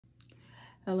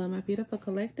Hello, my beautiful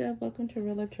collective. Welcome to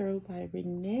Real Love Tarot by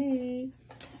Renee.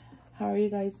 How are you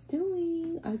guys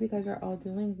doing? I hope you guys are all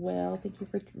doing well. Thank you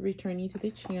for returning to the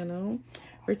channel,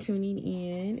 for tuning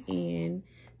in and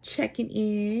checking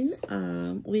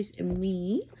in with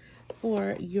me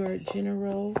for your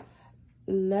general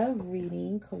love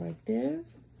reading, collective.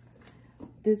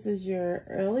 This is your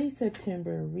early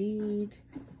September read.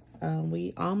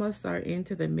 We almost are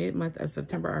into the mid-month of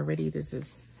September already. This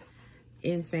is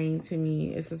insane to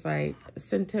me. It's just like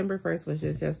September 1st was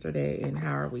just yesterday, and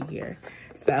how are we here?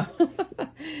 So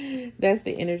that's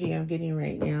the energy I'm getting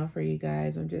right now for you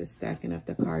guys. I'm just stacking up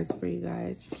the cards for you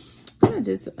guys. I'm gonna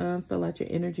just fill out your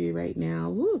energy right now.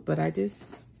 Woo, but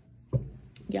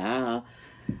y'all,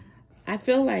 I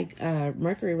feel like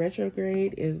Mercury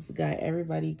retrograde is got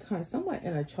everybody somewhat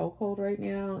in a chokehold right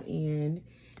now, and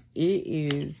it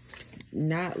is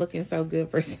not looking so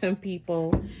good for some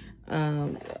people.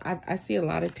 I see a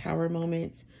lot of tower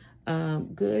moments,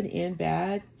 good and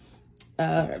bad,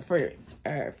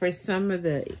 for some of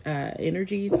the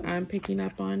energies I'm picking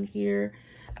up on here,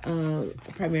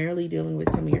 primarily dealing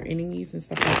with some of your enemies and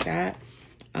stuff like that,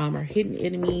 or hidden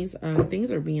enemies.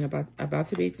 Things are being about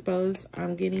to be exposed,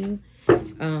 I'm getting,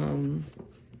 and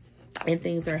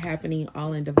things are happening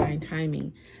all in divine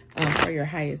timing, for your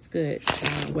highest good,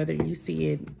 whether you see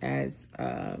it as,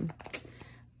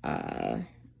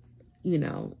 you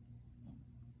know,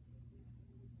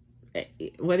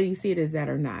 whether you see it as that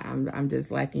or not. I'm just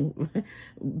lacking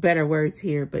better words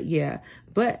here, but yeah.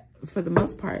 But for the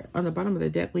most part, on the bottom of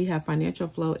the deck, we have financial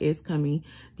flow is coming.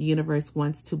 The universe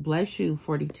wants to bless you.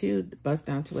 42, bust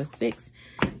down to a 6.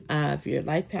 If you're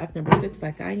life path number 6,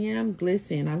 like I am,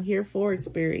 listen, I'm here for it,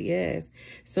 spirit. Yes.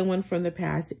 Someone from the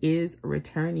past is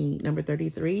returning. Number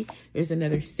 33, there's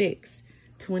another 6.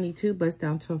 22, bust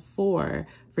down to 4.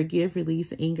 Forgive,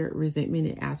 release anger, resentment,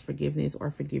 and ask forgiveness or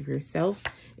forgive yourself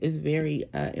is very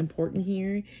important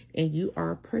here. And you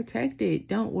are protected.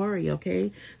 Don't worry,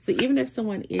 okay? So even if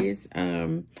someone is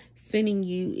sending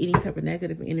you any type of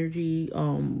negative energy,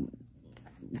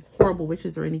 horrible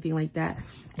wishes or anything like that,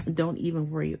 don't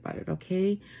even worry about it,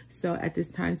 okay? So at this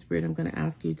time, spirit, I'm going to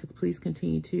ask you to please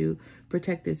continue to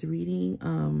protect this reading,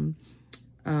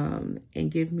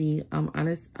 and give me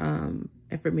honest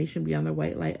information beyond the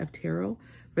white light of tarot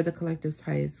for the collective's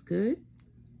highest good,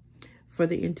 for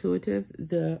the intuitive,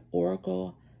 the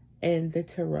oracle, and the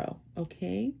tarot,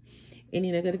 okay?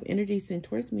 Any negative energy sent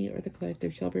towards me or the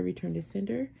collective shall be returned to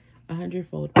sender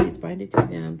 100-fold. Please bind it to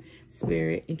them,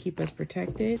 spirit, and keep us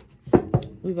protected.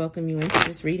 We welcome you into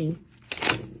this reading.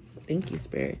 Thank you,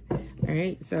 spirit. All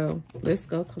right, so let's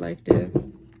go, collective.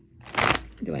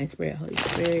 Divine Spirit, Holy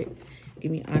Spirit,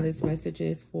 give me honest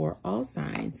messages for all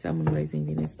signs, Sun, Moon, Rising,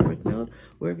 Venus, North Node,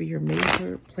 wherever your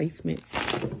major placements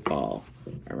fall.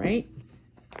 All right.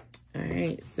 All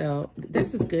right. So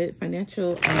this is good.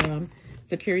 Financial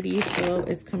security flow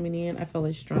is coming in. I feel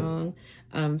it's strong,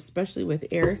 especially with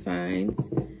air signs,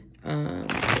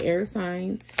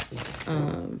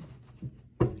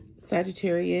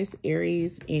 Sagittarius,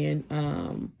 Aries,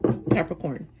 and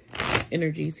Capricorn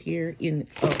energies here in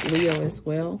Leo as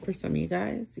well for some of you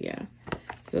guys. Yeah.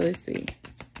 So let's see.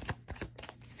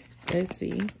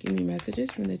 Give me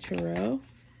messages from the tarot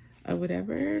or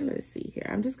whatever. Let's see here.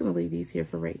 I'm just going to leave these here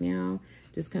for right now.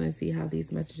 Just kind of see how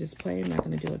these messages play. I'm not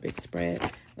going to do a big spread.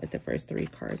 Let the first 3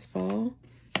 cards fall.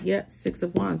 Yep. 6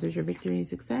 of Wands. There's your victory and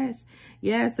success.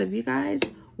 Yeah. So if you guys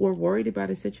were worried about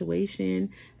a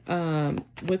situation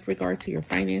with regards to your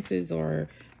finances or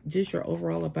just your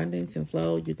overall abundance and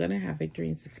flow, you're going to have victory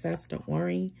and success. Don't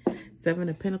worry. 7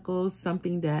 of Pentacles,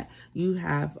 something that you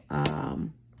have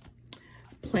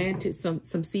planted,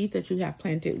 some seeds that you have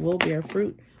planted will bear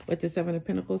fruit with the 7 of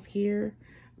Pentacles here.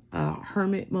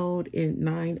 Hermit mode in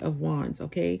 9 of Wands,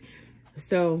 okay?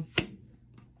 So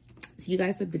you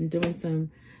guys have been doing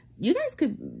some, you guys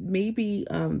could maybe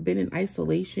been in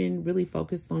isolation, really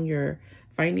focused on your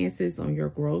finances, on your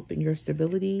growth and your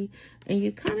stability, and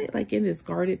you kind of like in this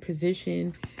guarded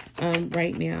position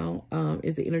right now,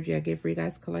 is the energy I get for you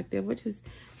guys, collective, which is,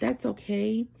 that's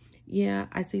okay. Yeah,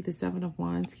 I see the 7 of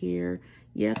Wands here.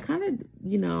 Yeah, kind of,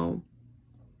 you know,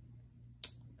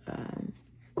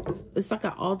 it's like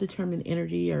an all-determined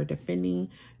energy or defending.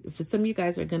 For some of you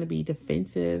guys are going to be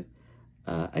defensive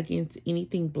against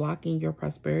anything blocking your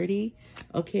prosperity,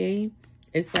 okay?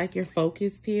 It's like you're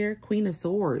focused here. Queen of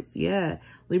Swords. Yeah.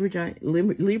 Libra,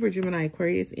 Gemini,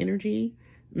 Aquarius energy.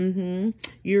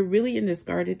 You're really in this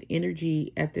guarded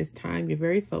energy at this time. You're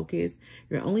very focused.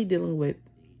 You're only dealing with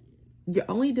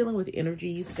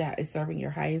energies that is serving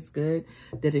your highest good,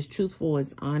 that is truthful,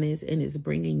 is honest, and is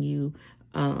bringing you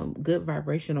good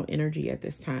vibrational energy at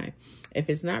this time. If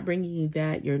it's not bringing you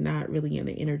that, you're not really in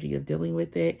the energy of dealing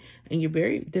with it, and you're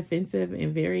very defensive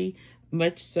and very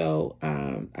much so.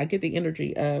 I get the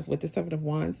energy of, with the Seven of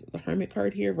Wands, the Hermit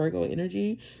card here, Virgo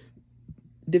energy,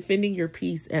 defending your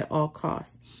peace at all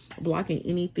costs, blocking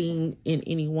anything in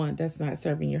anyone that's not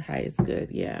serving your highest good.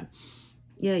 Yeah,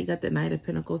 you got the Knight of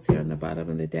Pentacles here on the bottom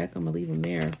of the deck. I'm gonna leave them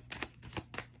there.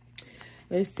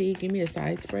 Let's see, give me a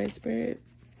side spread, Spirit,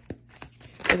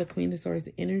 for the Queen of Swords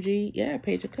energy. Yeah,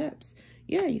 Page of Cups.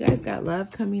 Yeah, you guys got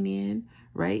love coming in,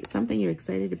 right? Something you're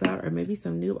excited about, or maybe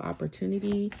some new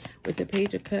opportunity with the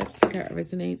Page of Cups. That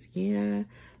resonates. Yeah,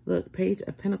 look, Page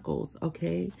of Pentacles.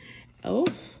 Okay. Oh,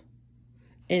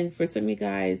 and for some of you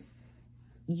guys,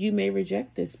 you may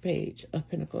reject this Page of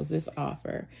Pentacles, this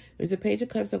offer. There's a Page of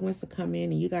Cups that wants to come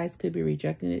in, and you guys could be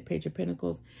rejecting it. Page of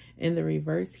Pentacles in the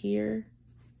reverse here.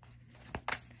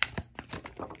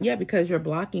 Yeah, because you're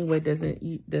blocking what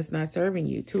that's not serving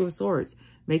you. Two of Swords,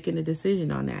 making a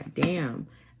decision on that. Damn.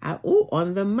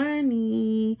 On the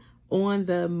money. On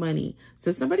the money.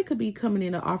 So somebody could be coming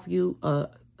in to offer you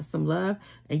some love,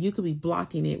 and you could be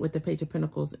blocking it with the Page of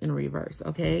Pentacles in reverse.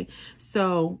 Okay.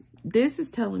 So this is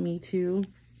telling me too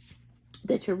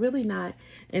that you're really not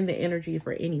in the energy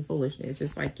for any foolishness.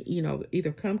 It's like, you know,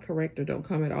 either come correct or don't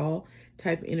come at all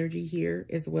type energy here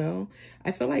as well.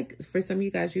 I feel like for some of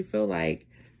you guys, you feel like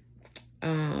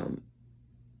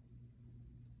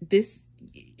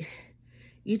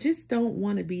you just don't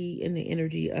want to be in the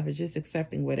energy of just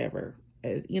accepting whatever,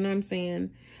 you know what I'm saying?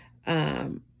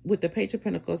 With the Page of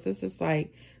Pentacles, this is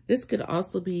like, this could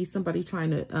also be somebody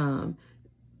trying to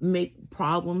make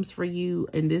problems for you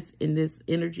in this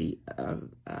energy of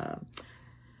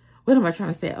what am I trying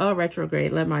to say? Oh,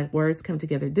 retrograde. Let my words come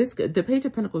together. The Page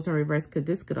of Pentacles in reverse,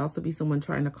 this could also be someone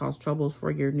trying to cause troubles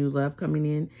for your new love coming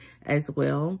in as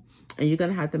well. And you're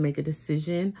going to have to make a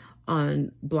decision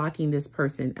on blocking this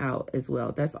person out as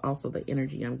well. That's also the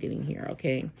energy I'm getting here.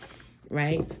 Okay.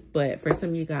 Right. But for some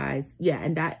of you guys, yeah.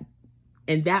 And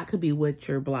that could be what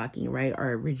you're blocking, right?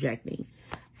 Or rejecting.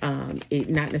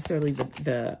 Not necessarily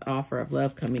the offer of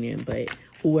love coming in, but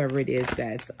whoever it is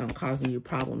that's causing you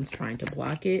problems, trying to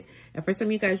block it. And for some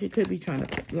of you guys, you could be trying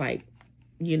to, like,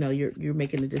 you know, you're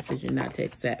making a decision not to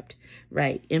accept,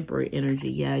 right? Emperor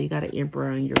energy. Yeah, you got an Emperor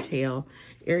on your tail.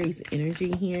 Aries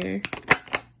energy here.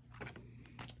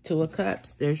 Two of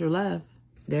Cups. There's your love.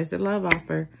 There's the love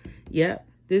offer. Yep.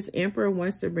 This Emperor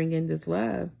wants to bring in this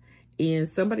love. And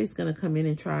somebody's going to come in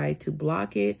and try to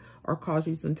block it or cause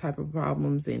you some type of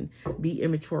problems and be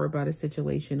immature about a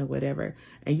situation or whatever.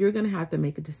 And you're going to have to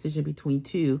make a decision between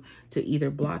two to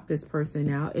either block this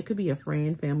person out. It could be a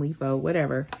friend, family, foe,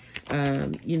 whatever,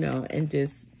 you know, and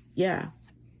just, yeah,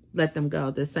 let them go.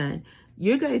 The Sun.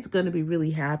 You guys are going to be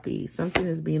really happy. Something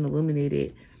is being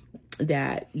illuminated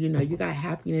that, you know, you got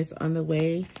happiness on the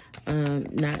way.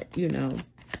 Not, you know,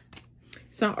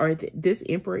 or this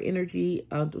Emperor energy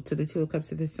to the Two of Cups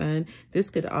to the Sun.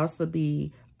 This could also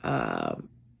be a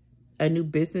new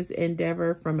business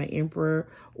endeavor from an Emperor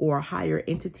or a higher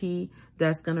entity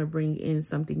that's going to bring in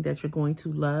something that you're going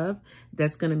to love,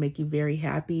 that's going to make you very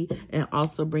happy, and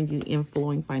also bring you in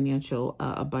flowing financial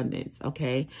abundance.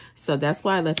 Okay, so that's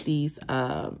why I left these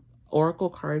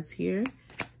oracle cards here,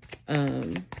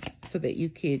 so that you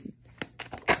could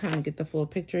kind of get the full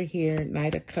picture here.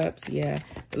 Knight of Cups. Yeah,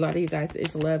 a lot of you guys,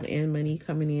 it's love and money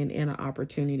coming in and an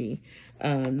opportunity.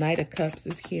 Knight of Cups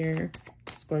is here.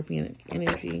 Scorpion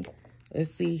energy.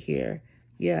 Let's see here.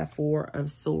 Yeah, Four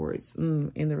of Swords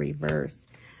in the reverse.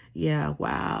 Yeah,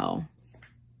 wow.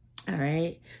 All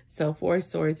right. So Four of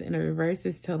Swords in the reverse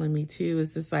is telling me too,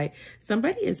 it's just like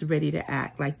somebody is ready to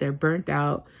act, like they're burnt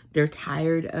out. They're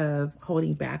tired of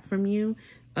holding back from you.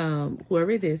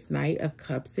 Whoever this Knight of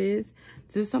Cups is,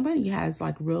 so somebody has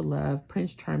like real love,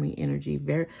 Prince Charming energy,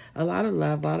 a lot of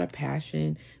love, a lot of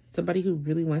passion, somebody who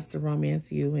really wants to romance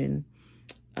you and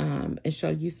show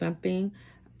you something.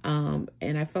 And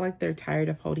I feel like they're tired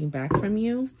of holding back from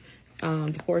you.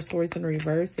 The Four of Swords in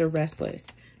reverse, they're restless.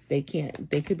 They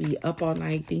could be up all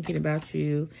night thinking about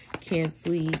you, can't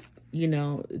sleep, you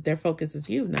know, their focus is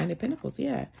you. Nine of Pentacles.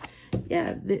 Yeah.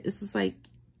 Yeah. This is like,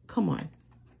 come on.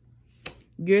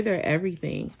 You're their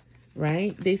everything,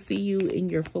 right? They see you in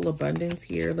your full abundance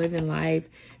here, living life,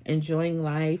 enjoying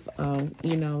life,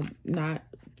 you know, not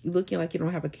looking like you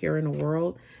don't have a care in the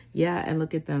world. Yeah, and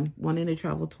look at them wanting to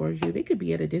travel towards you. They could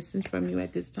be at a distance from you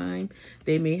at this time.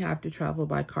 They may have to travel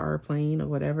by car or plane or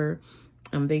whatever.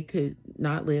 They could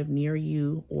not live near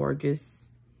you or just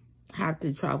have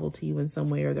to travel to you in some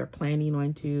way, or they're planning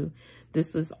on to.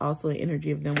 This is also an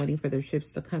energy of them waiting for their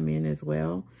ships to come in as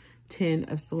well. Ten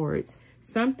of Swords.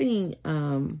 Something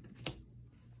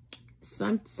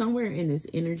somewhere in this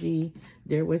energy,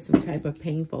 there was some type of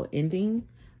painful ending,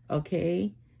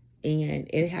 okay? And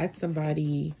it had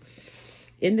somebody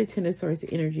in the Ten of Swords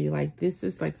energy, like this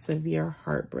is like severe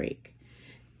heartbreak.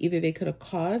 Either they could have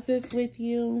caused this with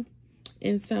you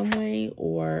in some way,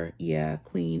 or yeah,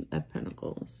 Queen of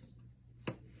Pentacles.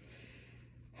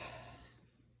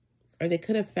 Or they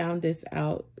could have found this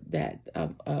out that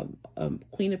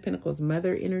Queen of Pentacles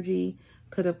mother energy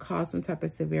could have caused some type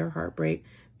of severe heartbreak.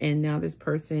 And now this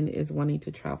person is wanting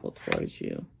to travel towards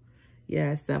you.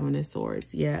 Yeah, Seven of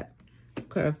Swords. Yeah,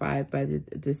 clarified by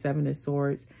the Seven of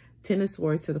Swords. Ten of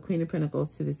Swords to the Queen of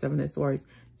Pentacles to the Seven of Swords.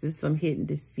 This is some hidden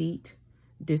deceit,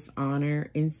 dishonor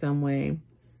in some way.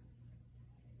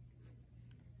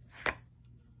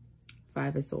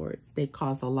 Five of Swords. They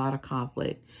cause a lot of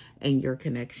conflict in your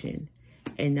connection.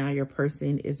 And now your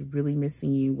person is really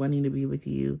missing you, wanting to be with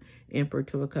you. Emperor,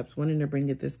 Two of Cups, wanting to bring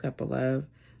it this cup of love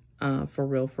for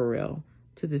real,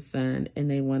 to the Sun.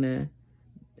 And they want to,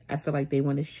 I feel like they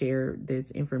want to share this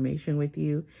information with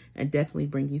you and definitely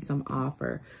bring you some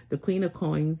offer. The Queen of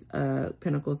Coins,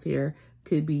 Pentacles here,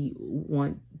 could be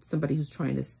somebody who's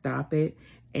trying to stop it.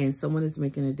 And someone is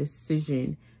making a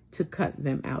decision to cut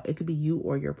them out. It could be you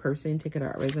or your person. Take it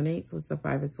out resonates with the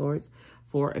Five of Swords,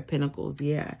 Four of Pentacles.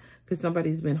 Yeah, because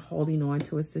somebody's been holding on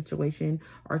to a situation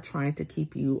or trying to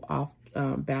keep you off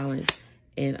balance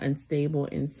and unstable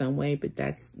in some way. But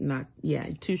that's not, yeah,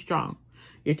 too strong.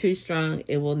 You're too strong.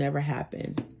 It will never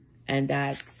happen. And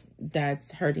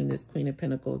that's hurting this Queen of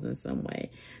Pentacles in some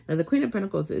way. Now, the Queen of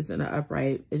Pentacles is in an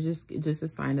upright. It's just a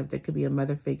sign of there could be a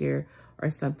mother figure or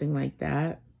something like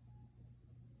that.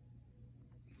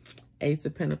 Ace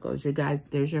of Pentacles. You guys,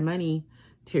 there's your money.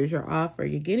 Here's your offer.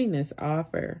 You're getting this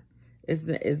offer.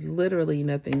 Is literally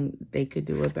nothing they could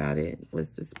do about it. What's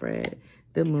the spread?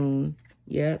 The Moon.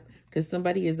 Yep. Because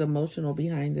somebody is emotional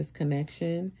behind this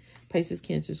connection. Pisces,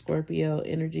 Cancer, Scorpio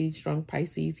energy. Strong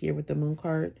Pisces here with the Moon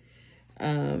card.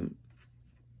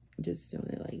 Just doing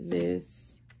it like this.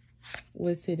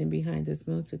 What's hidden behind this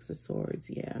Moon? Six of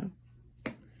Swords. Yeah.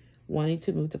 Wanting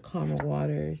to move to calmer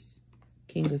waters.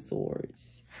 King of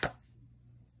Swords.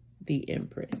 The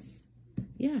Empress.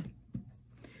 Yeah.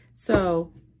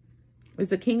 So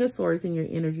it's a King of Swords in your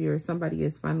energy, or somebody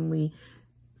is finally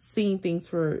seeing things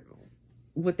for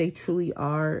what they truly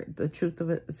are, the truth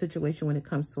of a situation when it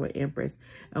comes to an Empress,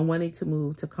 and wanting to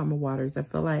move to calmer waters. I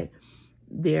feel like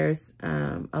there's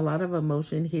a lot of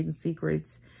emotion, hidden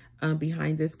secrets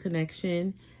behind this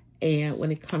connection. And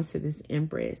when it comes to this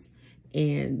Empress,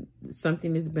 and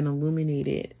something has been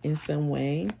illuminated in some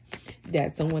way,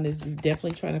 that someone is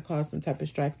definitely trying to cause some type of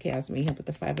strife, chaos, mayhem with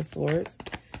the Five of Swords,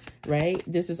 right?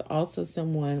 This is also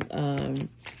someone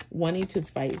wanting to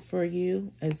fight for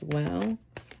you as well,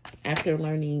 after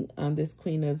learning this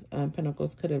Queen of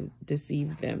Pentacles could have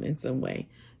deceived them in some way.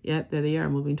 Yep, there they are,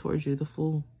 moving towards you, the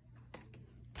Fool.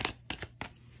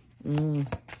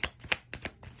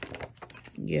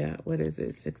 Yeah, what is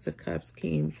it? Six of Cups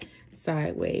came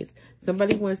sideways.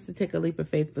 Somebody wants to take a leap of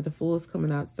faith, but the Fool is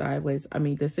coming out sideways. I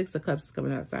mean, the Six of Cups is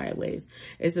coming out sideways.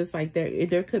 It's just like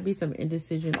there could be some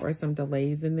indecision or some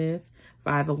delays in this.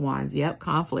 Five of Wands. Yep,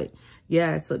 conflict.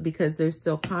 Yeah, so because there's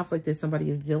still conflict that somebody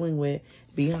is dealing with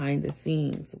behind the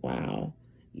scenes. Wow.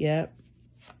 Yep.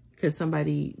 Because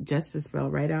somebody, justice fell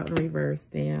right out in reverse.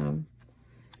 Damn.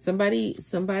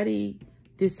 Somebody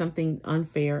did something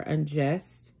unfair,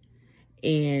 unjust,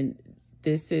 and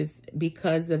this is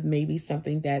because of maybe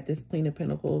something that this Queen of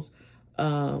Pentacles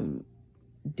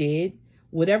did.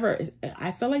 Whatever,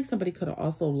 I feel like somebody could have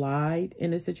also lied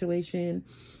in this situation.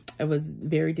 It was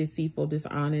very deceitful,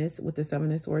 dishonest with the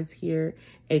Seven of Swords here.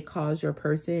 It caused your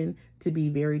person to be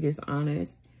very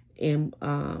dishonest and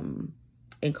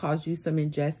caused you some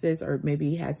injustice, or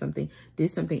maybe did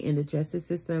something in the justice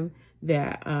system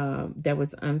that that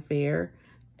was unfair.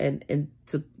 And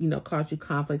to, you know, cause you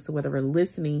conflicts or whatever,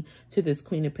 listening to this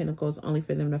Queen of Pentacles, only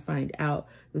for them to find out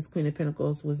this Queen of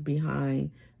Pentacles was behind,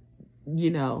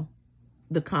 you know,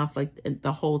 the conflict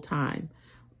the whole time,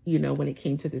 you know, when it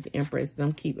came to this Empress.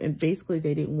 And basically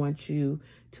they didn't want you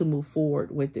to move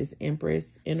forward with this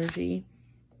Empress energy.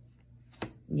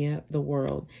 Yeah, the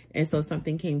World. And so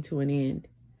something came to an end,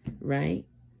 right?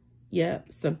 Yep.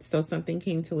 So something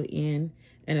came to an end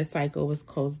and a cycle was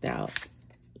closed out.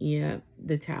 Yeah,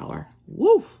 the Tower.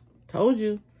 Woof. Told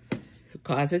you.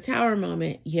 Caused a Tower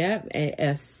moment. Yep.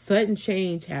 A sudden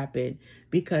change happened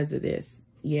because of this.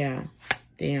 Yeah.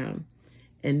 Damn.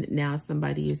 And now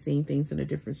somebody is seeing things in a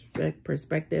different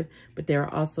perspective, but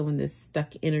they're also in this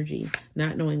stuck energy,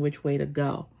 not knowing which way to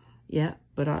go. Yeah.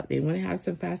 But they want to have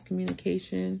some fast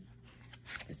communication.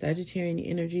 Sagittarian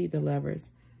energy, the Lovers.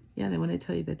 Yeah, they want to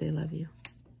tell you that they love you.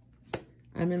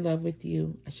 I'm in love with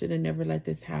you. I should have never let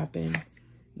this happen.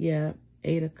 Yeah,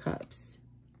 8 of Cups.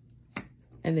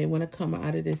 And they want to come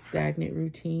out of this stagnant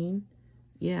routine.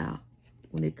 Yeah,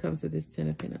 when it comes to this 10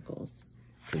 of Pentacles.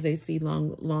 Because they see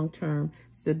long-term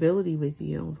stability with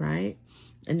you, right?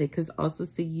 And they could also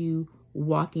see you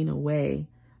walking away.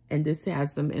 And this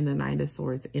has them in the 9 of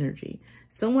Swords energy.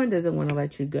 Someone doesn't want to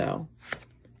let you go.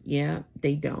 Yeah,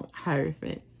 they don't.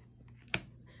 Hierophant.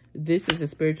 This is a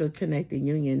spiritually connected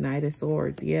union. Knight of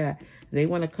Swords. Yeah, they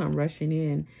want to come rushing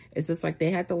in. It's just like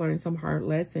they had to learn some hard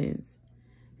lessons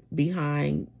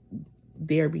behind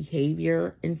their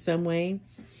behavior in some way.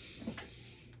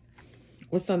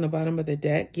 What's on the bottom of the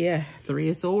deck? Yeah, 3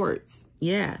 of Swords.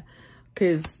 Yeah,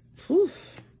 because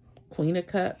Queen of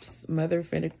Cups, Mother,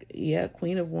 yeah,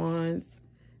 Queen of Wands,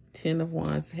 10 of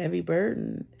Wands, heavy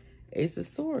burden, Ace of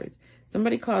Swords.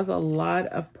 Somebody caused a lot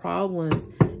of problems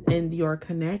in your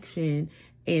connection,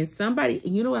 and somebody,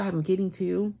 you know what I'm getting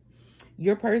to?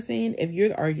 Your person,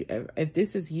 if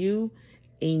this is you,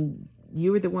 and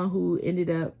you were the one who ended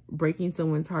up breaking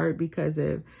someone's heart because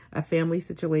of a family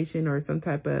situation or some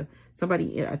type of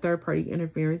a third party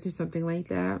interference or something like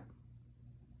that,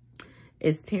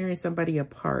 it's tearing somebody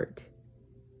apart.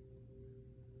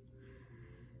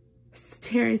 It's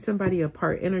tearing somebody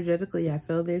apart energetically. I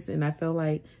feel this, and I feel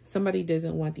like somebody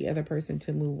doesn't want the other person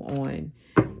to move on,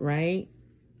 right?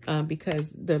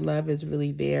 Because the love is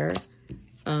really there.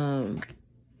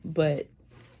 But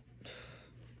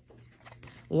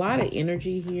a lot of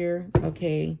energy here,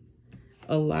 okay?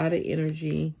 A lot of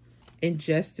energy.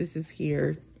 Injustice is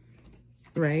here,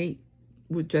 right?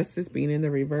 With justice being in the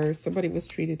reverse. Somebody was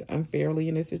treated unfairly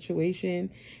in a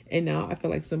situation, and now I feel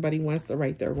like somebody wants to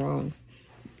right their wrongs.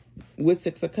 With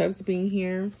 6 of Cups being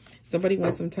here, somebody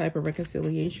wants some type of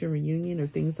reconciliation, reunion, or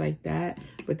things like that,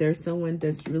 but there's someone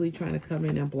that's really trying to come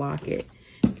in and block it,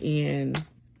 and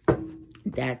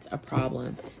that's a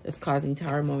problem. It's causing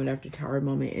tower moment after tower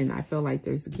moment, and I feel like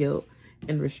there's guilt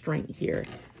and restraint here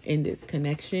in this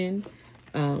connection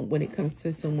when it comes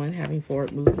to someone having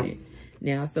forward movement.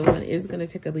 Now, someone is going to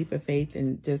take a leap of faith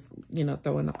and just, you know,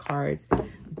 throw in the cards,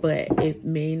 but it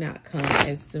may not come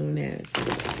as soon as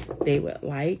they would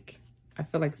like. I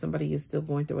feel like somebody is still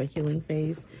going through a healing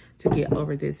phase to get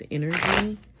over this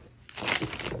energy.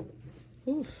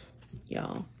 Oof,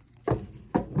 y'all.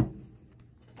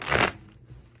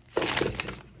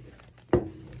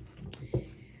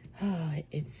 Oh,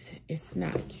 it's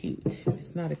not cute.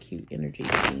 It's not a cute energy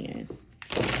to be in.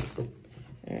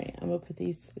 All right, I'm gonna put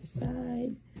these to the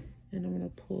side, and I'm gonna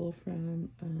pull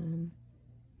from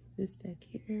this deck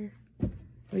here.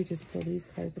 We just pull these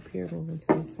cards up here, move them to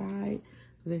the side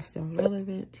because they're still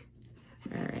relevant.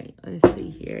 All right, let's see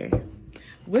here.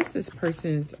 What's this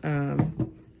person's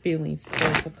feelings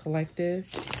towards the collective?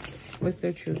 What's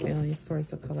their true feelings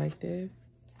towards the collective?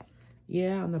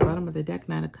 Yeah, on the bottom of the deck,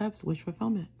 9 of Cups, wish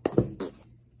fulfillment.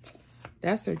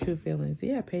 That's their true feelings.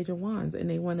 Yeah, Page of Wands, and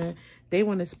they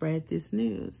wanna spread this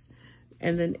news.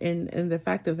 And then, and the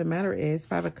fact of the matter is,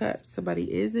 5 of Cups,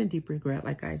 somebody is in deep regret,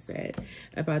 like I said,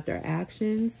 about their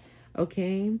actions.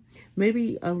 Okay,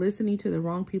 maybe listening to the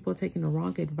wrong people, taking the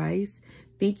wrong advice,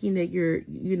 thinking that you're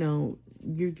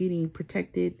getting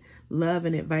protected love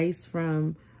and advice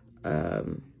from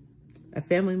a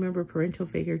family member, parental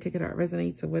figure, take it out,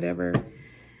 resonates, or whatever.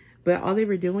 But all they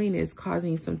were doing is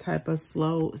causing some type of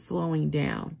slowing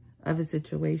down of a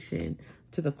situation.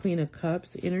 To the Queen of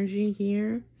Cups energy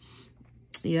here.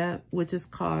 Yeah, which has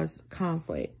caused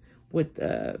conflict with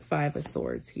the 5 of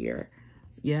Swords here.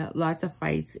 Yeah, lots of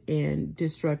fights and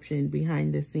disruption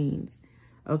behind the scenes.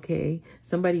 Okay,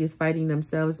 somebody is fighting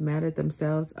themselves, mad at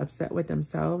themselves, upset with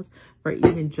themselves for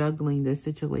even juggling this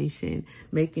situation,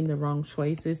 making the wrong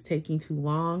choices, taking too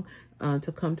long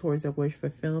to come towards a wish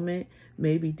fulfillment,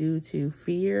 maybe due to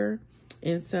fear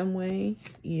in some way.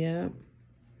 Yeah,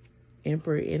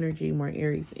 Emperor energy, more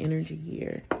Aries energy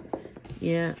here.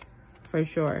 Yeah, for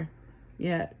sure.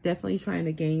 Yeah, definitely trying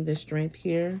to gain the strength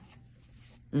here.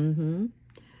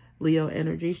 Leo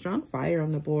energy, strong fire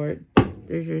on the board.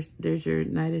 There's your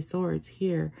Knight of Swords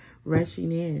here,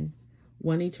 rushing in,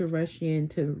 wanting to rush in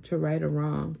to right a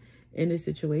wrong in a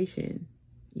situation.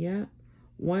 Yeah,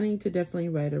 wanting to definitely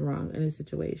right a wrong in a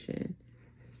situation.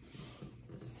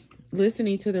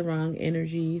 Listening to the wrong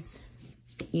energies.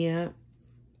 Yeah,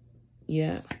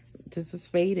 this is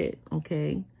fated,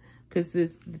 okay? Because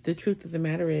the truth of the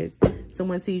matter is,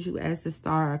 someone sees you as the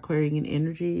star, Aquarian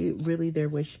energy, really their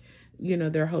wish,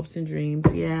 their hopes and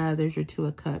dreams. Yeah, there's your 2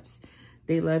 of Cups.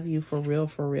 They love you for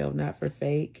real, not for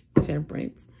fake.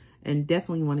 Temperance. and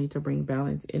definitely wanting to bring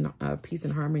balance and peace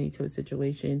and harmony to a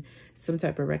situation, some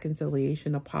type of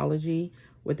reconciliation, apology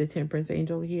with the Temperance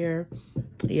angel here.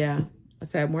 Yeah,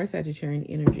 more Sagittarian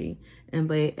energy, and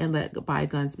let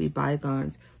bygones be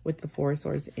bygones with the Four of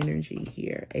Swords energy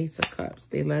here. Ace of Cups.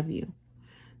 They love you.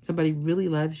 Somebody really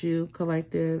loves you,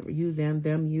 collective. You,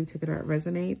 them, you. Take it out,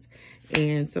 resonates.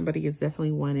 And somebody has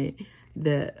definitely wanted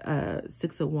the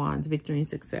Six of Wands, victory and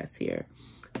success here,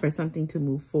 for something to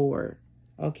move forward.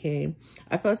 Okay,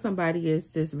 I feel somebody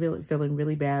is just really feeling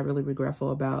really bad, really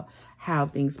regretful about how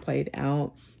things played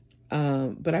out.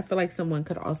 But I feel like someone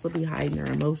could also be hiding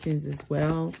their emotions as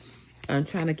well,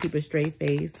 trying to keep a straight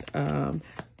face,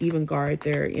 even guard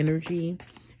their energy,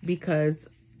 because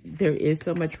there is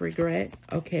so much regret.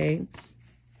 Okay,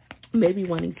 maybe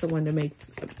wanting someone to make,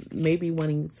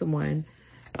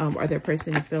 or their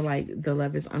person to feel like the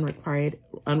love is unrequited,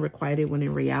 when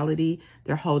in reality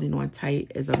they're holding on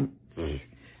tight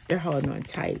they're holding on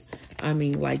tight. I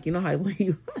mean, like, you know how when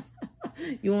you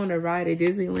you want to ride at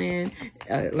Disneyland,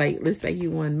 like let's say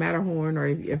you on Matterhorn, or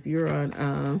if you're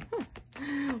on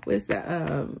what's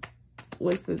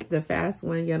the fast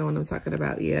one, you know what I'm talking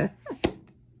about. Yeah.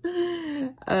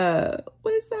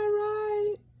 What's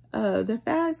that ride? The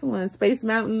fast one, Space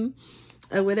Mountain,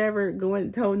 or whatever,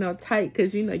 going holding on tight,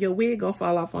 because you know your wig gonna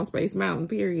fall off on Space Mountain,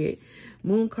 period.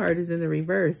 Moon card is in the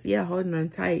reverse. Yeah, holding on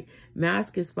tight.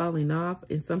 Mask is falling off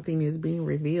and something is being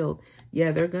revealed.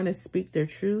 Yeah, they're gonna speak their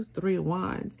truth, Three of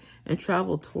Wands, and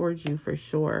travel towards you for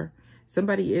sure.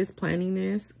 Somebody is planning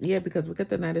this. Yeah, because we got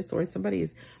the Knight of Swords. Somebody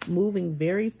is moving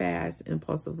very fast,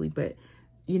 impulsively, but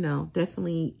you know,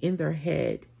 definitely in their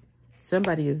head.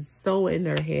 Somebody is so in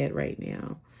their head right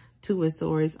now. Two of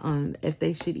Swords on if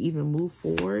they should even move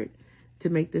forward to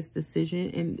make this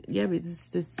decision. And yeah, but it's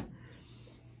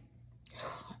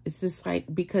just like,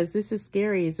 because this is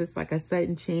scary. It's just like a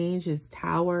sudden change. His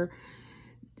Tower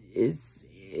is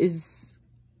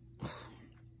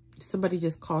somebody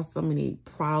just caused so many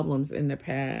problems in the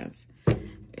past.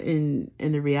 And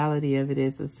the reality of it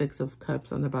is the Six of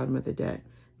Cups on the bottom of the deck.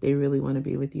 They really want to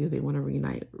be with you. They want to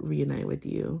reunite with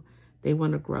you. They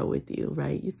want to grow with you,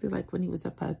 right? You see, like when he was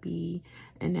a puppy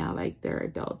and now like they're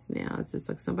adults now. It's just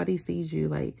like somebody sees you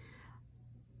like,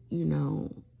 you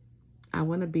know, I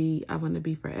want to be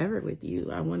forever with you.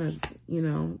 I want to, you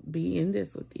know, be in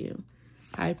this with you.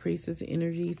 High Priestess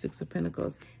energy, Six of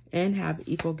Pentacles, and have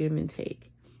equal give and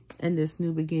take. And this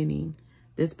new beginning,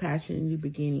 this passionate new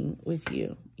beginning with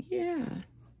you. Yeah.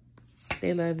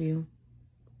 They love you.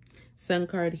 Sun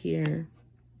card here.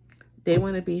 They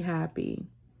want to be happy.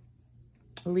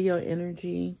 Leo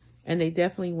energy, and they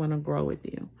definitely want to grow with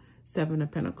you. Seven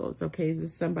of Pentacles. Okay, this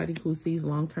is somebody who sees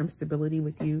long-term stability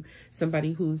with you.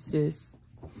 Somebody who's just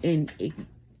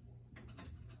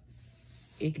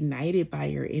ignited by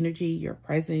your energy, your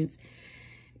presence,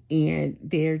 and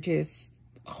they're just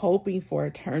hoping for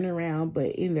a turnaround, but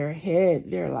in their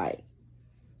head they're like,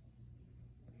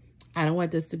 I don't want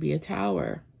this to be a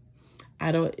tower.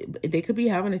 They could be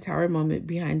having a tower moment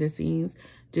behind the scenes,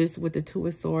 just with the Two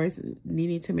of Swords,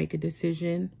 needing to make a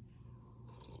decision.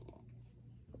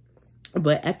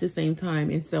 But at the same time,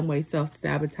 in some way,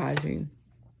 self-sabotaging.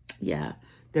 Yeah,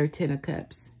 they're Ten of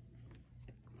Cups.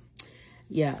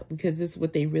 Yeah, because this is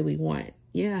what they really want.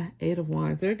 Yeah, Eight of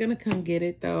Wands. They're going to come get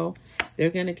it, though. They're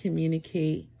going to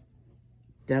communicate.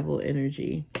 Devil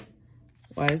energy.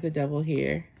 Why is the devil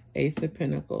here? Ace of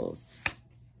Pentacles.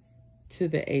 To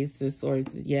the Ace of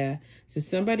Swords. Yeah. So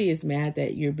somebody is mad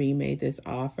that you're being made this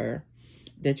offer,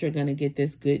 that you're going to get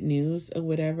this good news or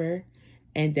whatever,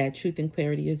 and that truth and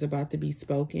clarity is about to be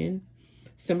spoken.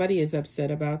 Somebody is upset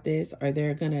about this, or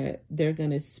they're mad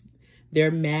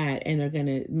and they're going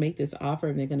to make this offer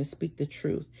and they're going to speak the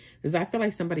truth. Because I feel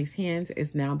like somebody's hands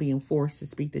is now being forced to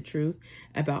speak the truth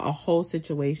about a whole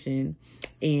situation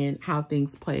and how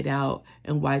things played out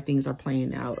and why things are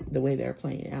playing out the way they're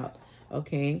playing out.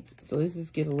 Okay, so let's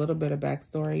just get a little bit of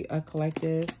backstory,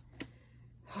 collective.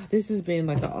 This has been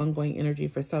like an ongoing energy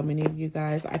for so many of you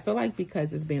guys. I feel like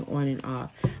because it's been on and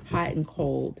off, hot and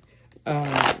cold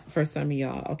for some of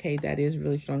y'all. Okay, that is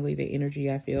really strongly the energy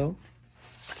I feel.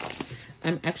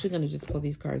 I'm actually going to just pull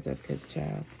these cards up because,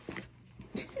 child,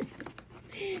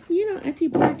 you know, Auntie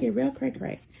Black and real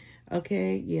cray.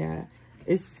 Okay, yeah.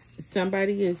 It's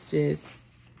somebody is just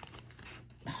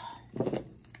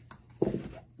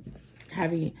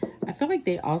having, I feel like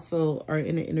they also are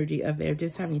in the energy of they're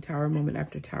just having tower moment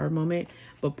after tower moment.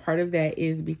 But part of that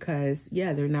is because,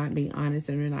 yeah, they're not being honest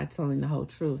and they're not telling the whole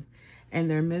truth. And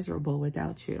they're miserable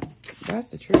without you. That's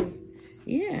the truth.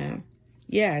 Yeah.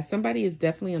 Yeah, somebody is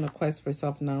definitely on a quest for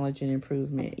self-knowledge and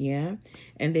improvement, yeah?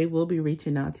 And they will be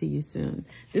reaching out to you soon.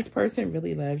 This person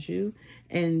really loves you,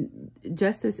 and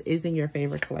justice is in your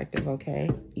favor, collective, okay?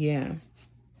 Yeah.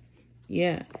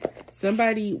 Yeah.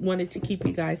 Somebody wanted to keep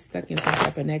you guys stuck in some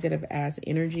type of negative-ass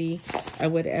energy or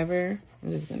whatever.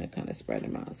 I'm just going to kind of spread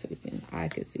them out so I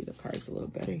can see the cards a little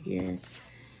better here.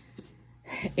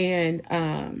 And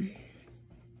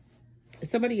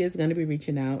somebody is going to be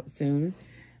reaching out soon.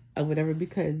 Or whatever,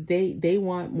 because they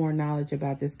want more knowledge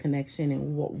about this connection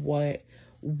and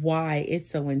why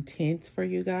it's so intense for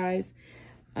you guys,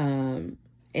 and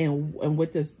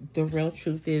what the real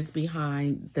truth is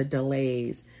behind the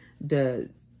delays, the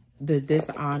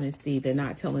dishonesty, the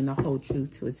not telling the whole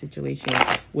truth to a situation,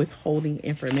 withholding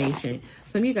information.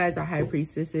 Some of you guys are high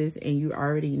priestesses and you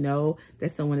already know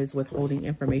that someone is withholding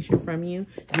information from you.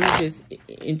 You just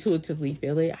intuitively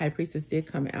feel it. High priestess did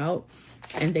come out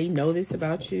and they know this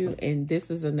about you. And this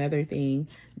is another thing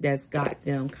that's got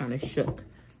them kind of shook.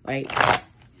 Like,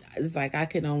 it's like, I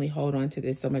can only hold on to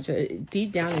this so much.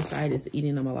 Deep down inside, it's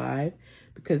eating them alive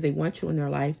because they want you in their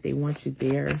life. They want you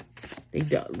there.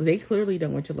 They clearly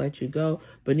don't want to let you go,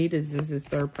 but neither is this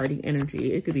third-party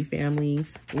energy. It could be family,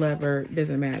 lover,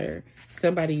 doesn't matter.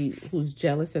 Somebody who's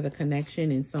jealous of the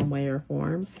connection in some way or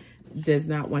form does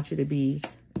not want you to be,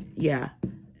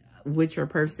 with your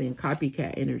person.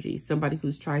 Copycat energy. Somebody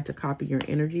who's tried to copy your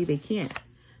energy, they can't.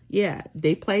 Yeah,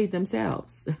 they played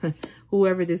themselves.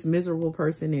 Whoever this miserable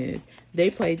person is, they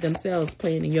played themselves,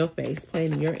 playing in your face,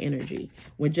 playing in your energy,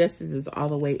 when justice is all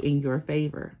the way in your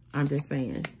favor. I'm just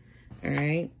saying. All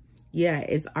right. Yeah,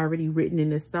 it's already written in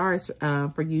the stars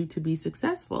for you to be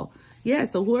successful. Yeah,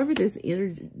 so whoever this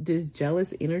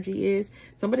jealous energy is,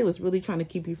 somebody was really trying to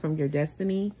keep you from your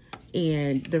destiny.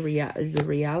 And the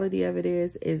reality of it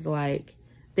is like,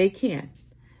 they can't.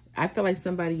 I feel like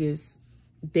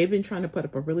they've been trying to put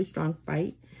up a really strong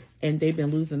fight and they've been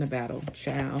losing the battle,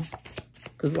 child.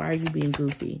 Because why are you being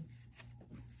goofy?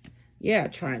 Yeah,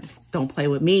 don't play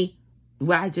with me.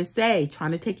 What I just say,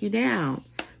 trying to take you down.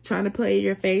 Trying to play in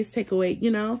your face, take away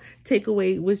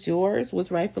what's yours, what's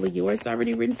rightfully yours. It's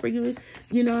already written for you.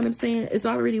 You know what I'm saying? It's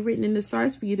already written in the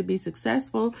stars for you to be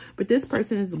successful. But this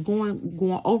person is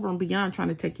going over and beyond trying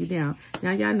to take you down.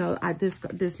 Now, y'all know,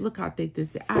 this look how thick this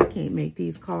is. I can't make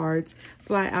these cards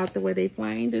fly out the way they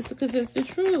flying. This because it's the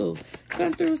truth.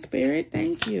 Come through, Spirit.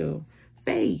 Thank you.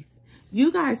 Faith.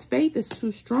 You guys, faith is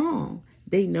too strong.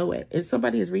 They know it. And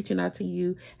somebody is reaching out to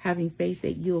you, having faith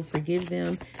that you'll forgive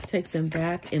them, take them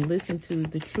back, and listen to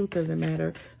the truth of the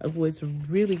matter of what's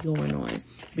really going on.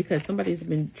 Because somebody's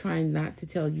been trying not to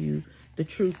tell you the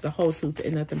truth, the whole truth,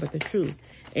 and nothing but the truth.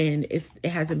 And it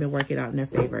hasn't been working out in their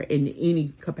favor in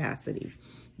any capacity.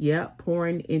 Yeah,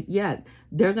 pouring in. Yeah,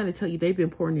 they're going to tell you they've been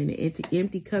pouring in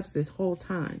empty cups this whole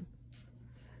time.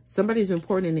 Somebody's been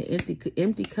pouring in the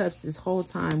empty cups this whole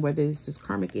time, whether it's this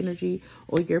karmic energy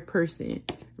or your person,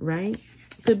 right?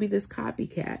 Could be this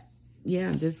copycat.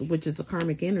 Yeah, which is a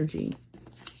karmic energy.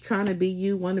 Trying to be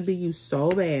you, want to be you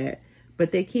so bad,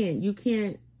 but they can't. You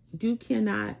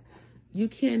cannot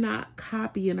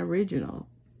copy an original.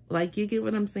 Like, you get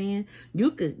what I'm saying?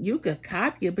 You could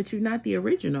copy it, but you're not the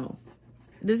original.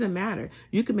 It doesn't matter.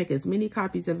 You can make as many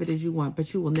copies of it as you want,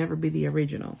 but you will never be the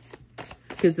original.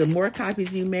 Because the more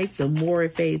copies you make, the more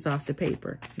it fades off the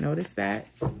paper. Notice that?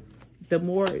 The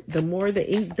more the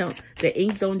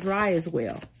ink don't dry as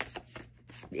well.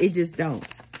 It just don't.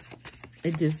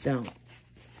 It just don't.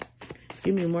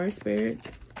 Give me more, Spirit.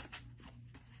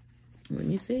 Let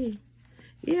me see.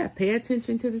 Yeah, pay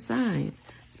attention to the signs.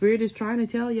 Spirit is trying to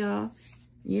tell y'all.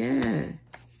 Yeah.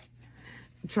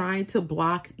 Trying to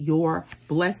block your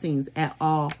blessings at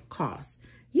all costs.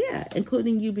 Yeah,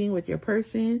 including you being with your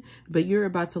person, but you're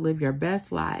about to live your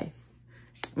best life.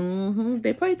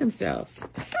 They played themselves.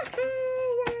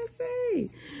 What I say?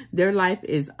 Their life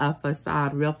is a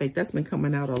facade, real fake. That's been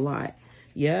coming out a lot.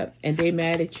 Yep, and they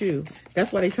mad at you.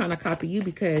 That's why they're trying to copy you,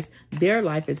 because their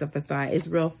life is a facade. It's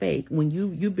real fake. When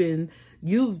you've been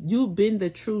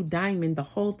the true diamond the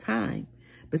whole time,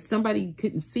 but somebody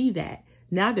couldn't see that.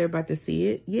 Now they're about to see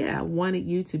it. Yeah, wanted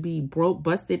you to be broke,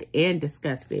 busted, and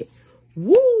disgusted.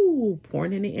 Woo!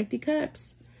 Pouring in the empty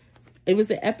cups. It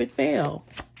was an epic fail.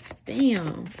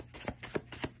 Damn.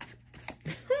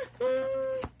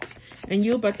 And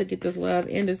you're about to get this love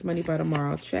and this money by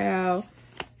tomorrow, child.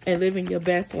 And living your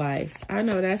best life. I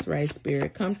know that's right,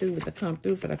 Spirit. Come through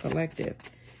for the collective.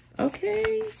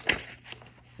 Okay.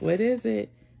 What is it?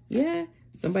 Yeah.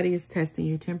 Somebody is testing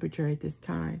your temperature at this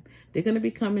time. They're going to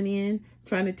be coming in,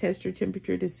 trying to test your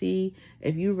temperature to see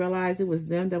if you realize it was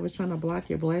them that was trying to block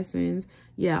your blessings.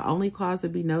 Yeah, only cause to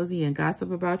be nosy and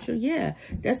gossip about you. Yeah,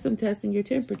 that's some testing your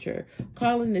temperature.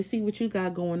 Calling to see what you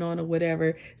got going on or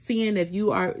whatever. Seeing if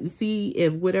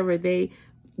if whatever they,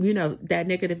 that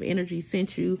negative energy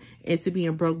sent you into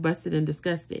being broke, busted, and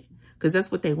disgusted. Because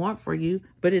that's what they want for you,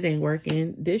 but it ain't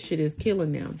working. This shit is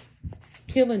killing them.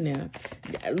 Killing them.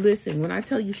 Listen, when I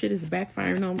tell you shit is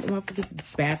backfiring on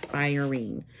motherfuckers,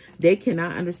 backfiring. They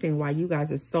cannot understand why you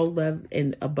guys are so loved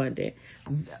and abundant.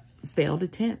 Failed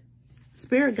attempt.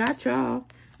 Spirit got y'all.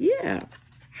 Yeah.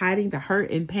 Hiding the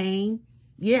hurt and pain.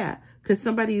 Yeah. Because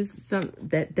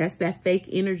that's that fake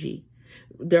energy.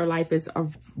 Their life is a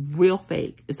real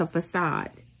fake. It's a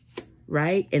facade.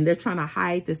 Right? And they're trying to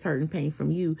hide this hurt and pain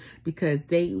from you because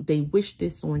they wish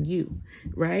this on you.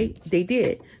 Right? They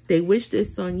did. They wish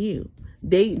this on you.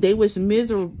 They wish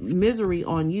misery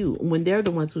on you when they're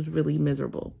the ones who's really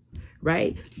miserable.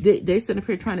 Right? They sit up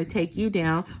here trying to take you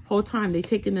down. Whole time they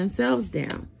taking themselves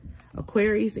down.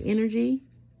 Aquarius energy.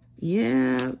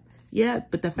 Yeah. Yeah.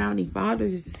 But the founding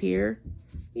fathers is here.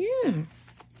 Yeah.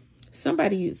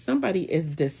 Somebody is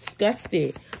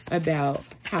disgusted about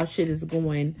how shit is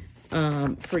going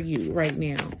for you right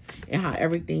now and how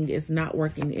everything is not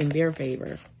working in their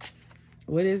favor.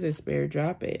 What is it, Spirit?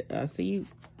 Drop it. I see you.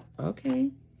 Okay.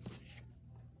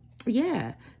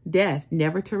 Yeah. Death,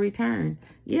 never to return.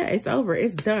 Yeah, it's over.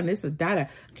 It's done. It's a data.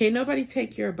 Can't nobody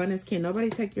take your abundance. Can't nobody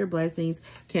take your blessings.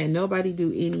 Can't nobody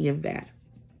do any of that.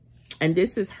 And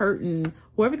this is hurting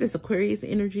whoever this Aquarius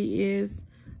energy is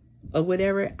or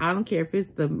whatever. I don't care if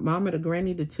it's the mama, the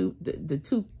granny, the tooth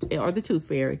or the tooth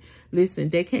fairy. Listen,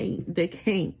 they can't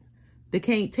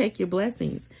take your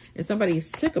blessings. And somebody is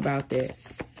sick about this.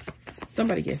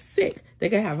 Somebody gets sick. They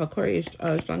could have Aquarius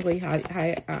strongly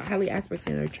highly aspects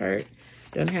in their chart.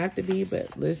 Don't have to be,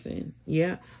 but listen,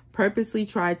 yeah. Purposely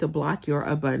tried to block your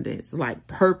abundance. Like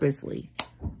purposely.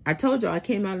 I told you I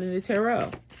came out in the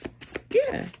tarot.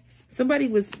 Yeah. Somebody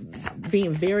was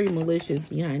being very malicious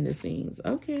behind the scenes.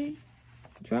 Okay.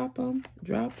 Drop them.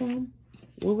 Drop them.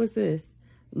 What was this?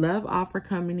 Love offer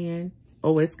coming in.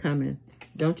 Oh, it's coming.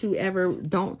 Don't you ever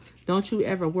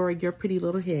worry your pretty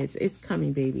little heads. It's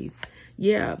coming, babies.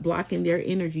 Yeah, blocking their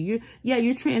energy.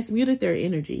 You transmuted their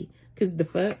energy. Because the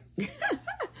fuck?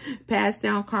 Passed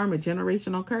down karma,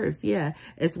 generational curse. Yeah,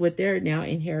 it's what they're now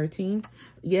inheriting.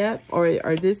 Yep.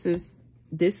 Or this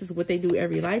is what they do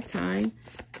every lifetime.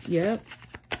 Yep.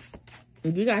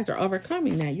 You guys are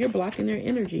overcoming that. You're blocking their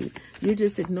energy. You're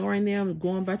just ignoring them,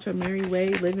 going about your merry way,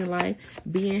 living life,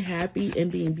 being happy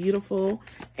and being beautiful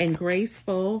and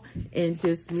graceful and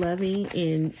just loving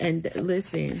and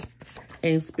listen.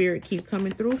 And spirit keep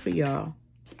coming through for y'all.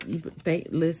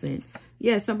 Listen.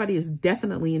 Yeah, somebody is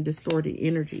definitely in distorted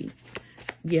energy.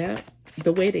 Yeah.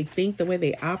 The way they think, the way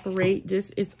they operate,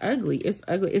 just it's ugly. It's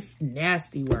ugly. It's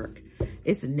nasty work.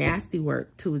 It's nasty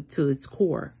work to its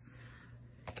core.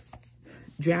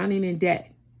 Drowning in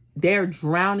debt. They're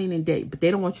drowning in debt, but they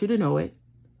don't want you to know it.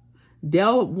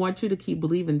 They'll want you to keep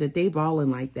believing that they balling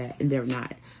like that, and they're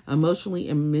not. Emotionally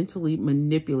and mentally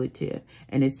manipulative,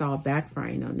 and it's all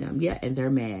backfiring on them. Yeah, and they're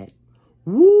mad.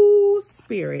 Woo,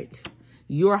 spirit.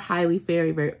 You're highly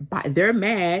favored. They're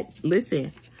mad.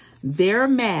 Listen, they're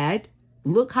mad.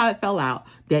 Look how it fell out.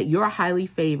 That you're highly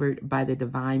favored by the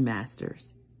divine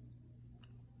masters.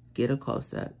 Get a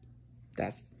close-up.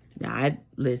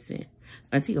 Listen.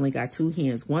 Auntie only got two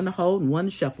hands. One to hold and one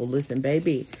to shuffle. Listen,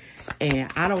 baby. And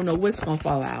I don't know what's going to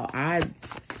fall out. I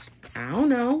don't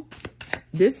know.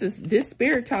 This is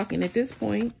spirit talking at this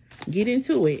point. Get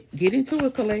into it. Get into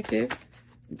it, collective.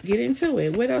 Get into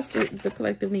it. What else do the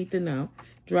collective need to know?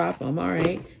 Drop them. All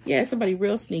right. Yeah, somebody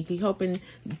real sneaky, hoping,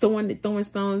 throwing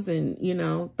stones and,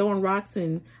 throwing rocks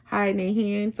and hiding their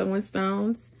hand, throwing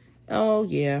stones. Oh,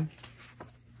 yeah.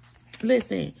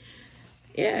 Listen.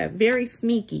 Yeah, very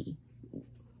sneaky.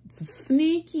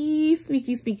 Sneaky.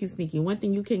 One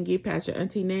thing you can get past your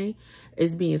auntie Nay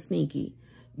is being sneaky.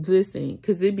 Listen,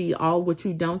 because it be all what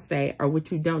you don't say or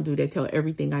what you don't do that tell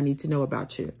everything I need to know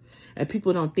about you. And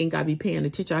people don't think I be paying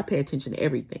attention. I pay attention to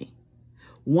everything.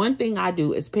 One thing I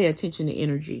do is pay attention to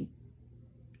energy.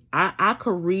 I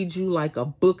could read you like a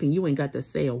book and you ain't got to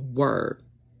say a word.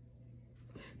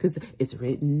 Because it's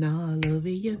written all over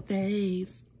your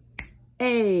face.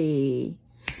 Hey,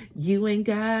 you ain't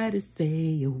got to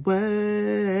say a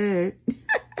word.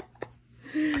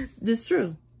 That's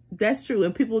true. That's true.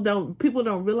 And people don't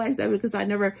realize that because I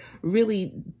never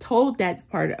really told that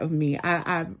part of me.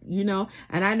 And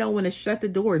I know when to shut the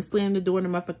door and slam the door in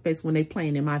my face when they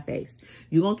playing in my face.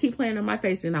 You're going to keep playing in my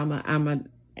face and I'm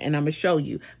And I'm going to show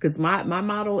you. Because my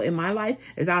motto in my life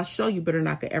is I'll show you, but I'm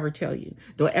not going to ever tell you.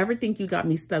 Don't ever think you got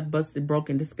me stuck, busted,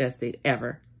 broken, disgusted.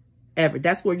 Ever. Ever.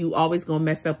 That's where you always going to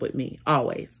mess up with me.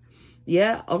 Always.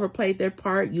 Yeah. Overplayed their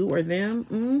part. You or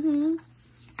them.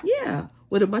 Yeah.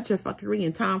 With a bunch of fuckery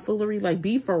and tomfoolery. Like,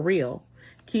 be for real.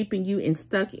 Keeping you in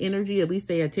stuck energy. At least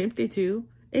they attempted to.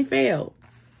 They failed.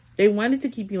 They wanted to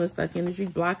keep you in stuck energy.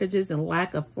 Blockages and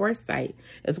lack of foresight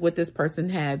is what this person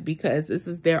had, because this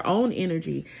is their own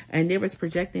energy and they was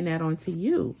projecting that onto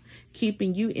you,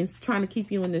 keeping you in, trying to keep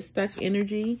you in this stuck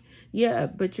energy. Yeah,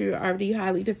 but you're already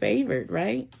highly favored,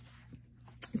 right?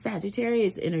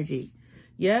 Sagittarius energy.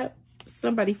 Yep.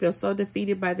 Somebody feels so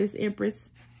defeated by this Empress.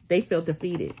 They feel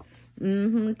defeated.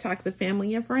 Toxic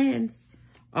family and friends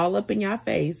all up in your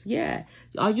face. Yeah.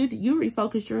 All you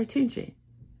refocus your attention.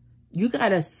 You got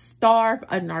to starve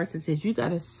a narcissist. You got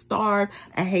to starve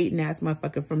a hating ass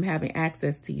motherfucker from having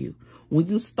access to you. When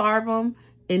you starve them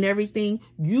and everything,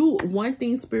 one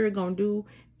thing Spirit gonna do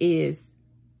is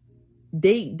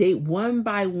they one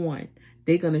by one,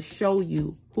 they gonna show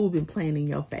you who been playing in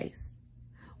your face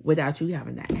without you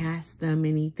having to ask them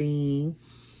anything,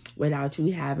 without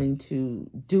you having to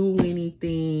do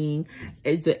anything.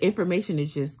 The information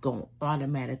is just gonna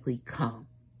automatically come.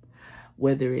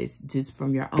 Whether it's just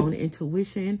from your own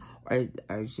intuition or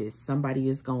just somebody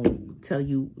is going to tell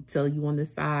you on the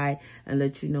side and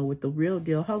let you know what the real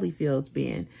deal Holyfield's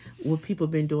been, what people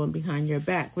been doing behind your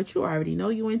back. But you already know,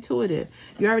 you intuitive.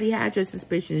 You already had your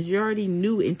suspicions. You already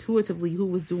knew intuitively who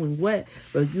was doing what,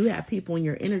 but you have people in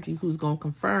your energy who's going to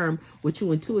confirm what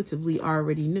you intuitively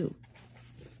already knew.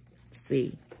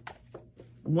 See?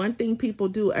 One thing people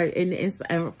do, and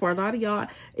for a lot of y'all,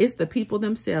 it's the people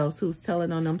themselves who's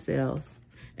telling on themselves,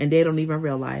 and they don't even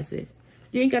realize it.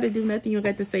 You ain't got to do nothing. You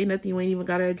don't got to say nothing. You ain't even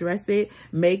got to address it.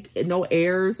 Make no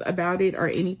errors about it or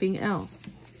anything else.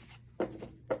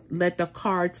 Let the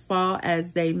cards fall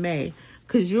as they may,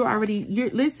 because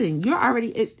listen,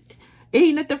 it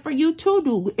ain't nothing for you to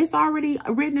do. It's already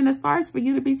written in the stars for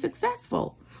you to be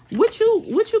successful. What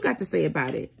you got to say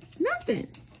about it? Nothing.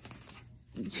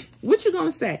 What you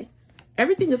gonna say?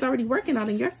 Everything is already working out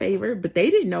in your favor, but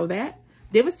they didn't know that.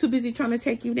 They was too busy trying to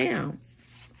take you down.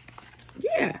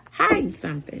 Yeah, hiding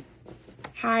something.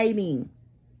 Hiding.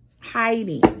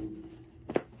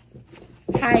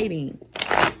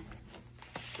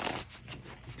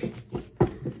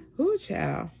 Ooh,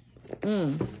 child.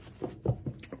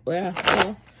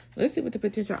 Well, let's see what the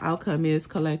potential outcome is,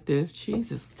 collective.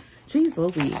 Jesus. Jeez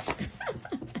Louise.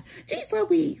 Jeez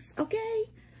Louise, okay?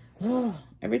 Oh,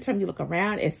 every time you look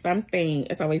around, it's something.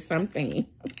 It's always something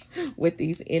with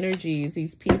these energies,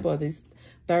 these people, these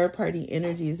third-party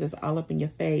energies that's all up in your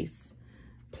face,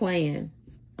 playing.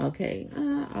 Okay,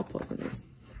 I'll pull from this.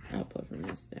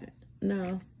 That.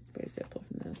 No, Spirit said pull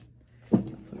from that. I'll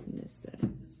pull from this. That.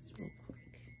 This is real quick.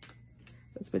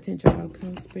 What's potential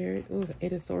outcome, Spirit? Ooh, the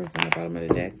 8 of Swords on the bottom of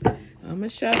the deck. I'm gonna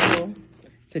shuffle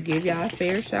to give y'all a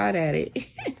fair shot at it.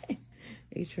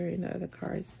 Make sure no other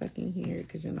cards stuck in here,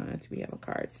 because you're not to be having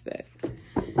cards stuck.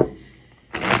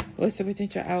 What's the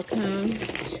potential outcome?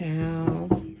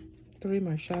 Child. 3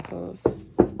 more shuffles.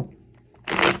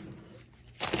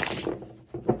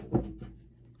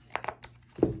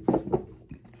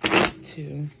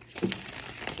 Two.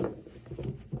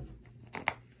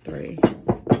 3.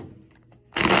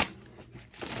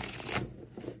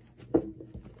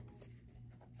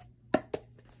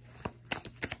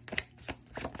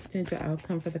 Potential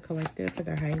outcome for the collective for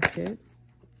their highest good.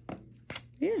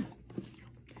 Yeah.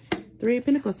 3 of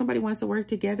Pentacles. Somebody wants to work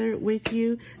together with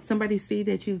you. Somebody see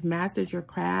that you've mastered your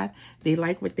craft. They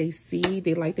like what they see.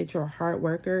 They like that you're a hard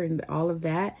worker and all of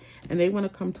that. And they want to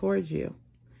come towards you.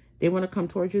 They want to come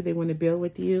towards you. They want to build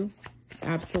with you.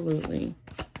 Absolutely.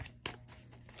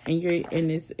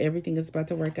 And everything is about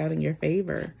to work out in your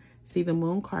favor. See the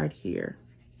Moon card here.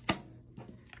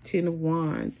 10 of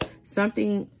Wands.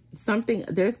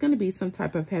 There's going to be some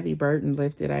type of heavy burden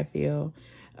lifted, I feel,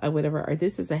 whatever, or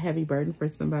this is a heavy burden for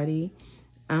somebody,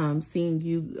 seeing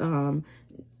you,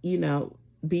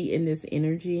 be in this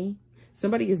energy.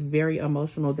 Somebody is very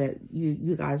emotional that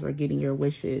you guys are getting your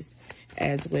wishes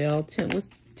as well. 10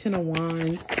 of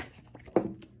Wands,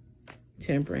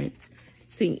 Temperance.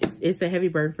 See, it's a heavy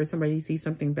burden for somebody to see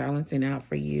something balancing out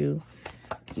for you.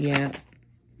 Yeah.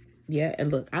 Yeah,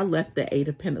 and look, I left the 8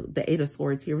 of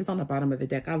Swords here. It was on the bottom of the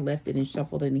deck. I left it and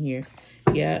shuffled in here.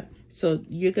 Yeah, so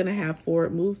you're going to have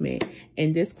forward movement.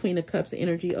 And this Queen of Cups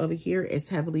energy over here is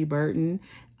heavily burdened.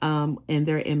 And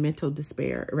they're in mental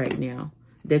despair right now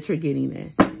that you're getting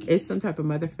this. It's some type of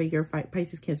mother figure,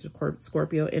 Pisces, Cancer,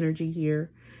 Scorpio energy here.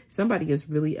 Somebody is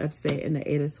really upset in the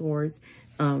 8 of Swords.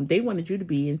 They wanted you to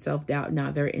be in self-doubt.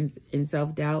 Now they're in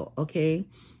self-doubt, okay,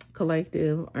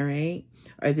 collective, all right?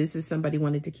 Or this is somebody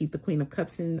wanted to keep the Queen of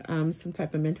Cups in some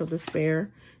type of mental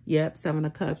despair. Yep, Seven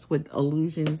of Cups with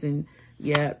illusions and,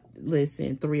 yep,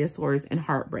 listen, Three of Swords and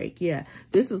heartbreak. Yeah,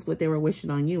 this is what they were wishing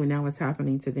on you, and now it's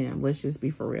happening to them. Let's just be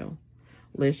for real.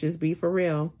 Let's just be for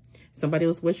real. Somebody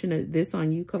was wishing this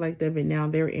on you, collective, and now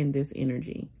they're in this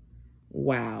energy.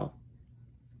 Wow.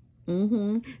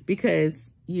 Because,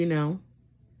 you know,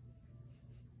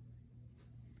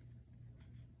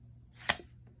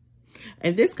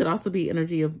 and this could also be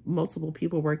energy of multiple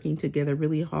people working together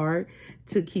really hard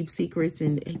to keep secrets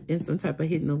and some type of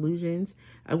hidden illusions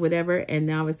or whatever. And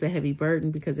now it's a heavy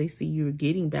burden because they see you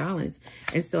getting balance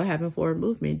and still having forward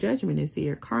movement. Judgment is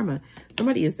here. Karma.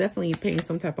 Somebody is definitely paying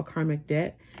some type of karmic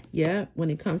debt. Yeah, when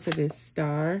it comes to this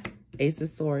star, Ace of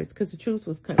Swords, because the truth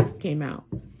came out.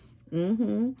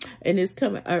 And it's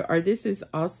coming, or this is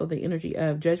also the energy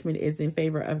of Judgment is in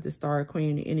favor of the Star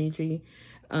Aquarian energy.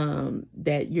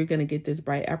 That you're going to get this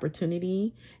bright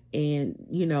opportunity, and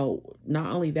you know,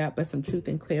 not only that, but some truth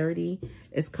and clarity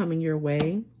is coming your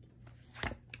way.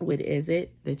 What is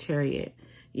it? The Chariot.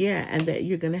 Yeah, and that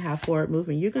you're going to have forward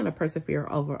movement. You're going to persevere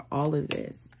over all of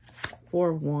this. Four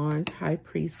of Wands, High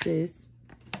Priestess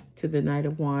to the Knight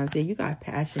of Wands. Yeah, you got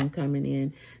passion coming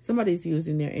in. Somebody's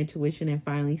using their intuition and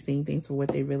finally seeing things for what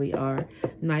they really are.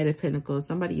 Knight of Pentacles.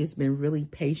 Somebody has been really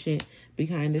patient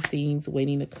behind the scenes,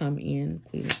 waiting to come in.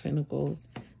 Queen of Pentacles,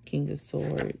 King of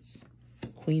Swords,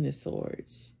 Queen of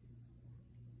Swords.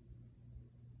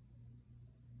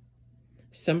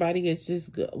 Somebody is just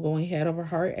going head over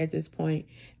heart at this point,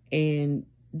 and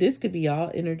this could be all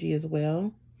energy as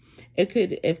well. It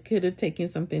could have taken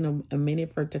something a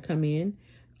minute for it to come in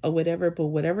or whatever, but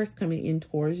whatever's coming in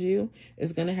towards you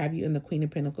is going to have you in the Queen of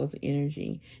Pentacles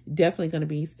energy. Definitely going to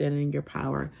be standing in your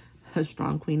power. A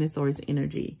strong Queen of Swords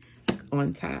energy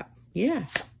on top. Yeah.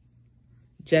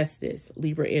 Justice,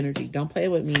 Libra energy. Don't play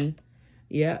with me.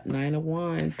 Yeah. Nine of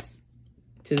Wands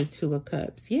to the Two of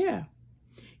Cups. Yeah.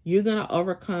 You're going to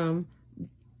overcome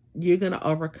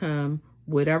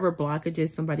whatever blockages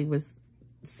somebody was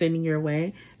sending your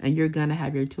way, and you're gonna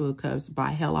have your Two of Cups by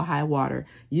hell or high water.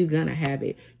 You're gonna have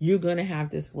it. You're gonna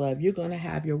have this love. You're gonna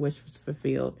have your wishes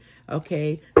fulfilled.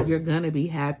 Okay, you're gonna be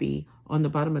happy. On the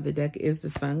bottom of the deck is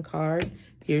the Sun card.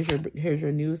 Here's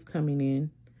your news coming in.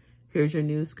 Here's your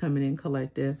news coming in,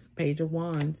 collective. Page of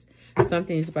Wands.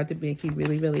 Something is about to make you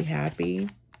really, really happy.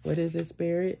 What is it,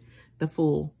 Spirit? The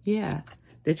Fool. Yeah,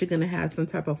 that you're gonna have some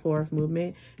type of forward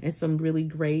movement and some really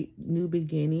great new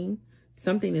beginning.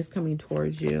 Something is coming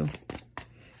towards you.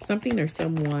 Something or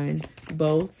someone,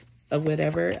 both or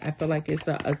whatever. I feel like it's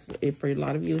for a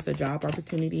lot of you, it's a job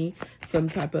opportunity, some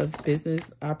type of business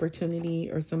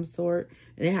opportunity or some sort.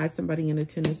 And it has somebody in the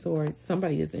Ten of Swords.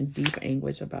 Somebody is in deep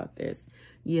anguish about this.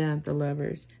 Yeah, the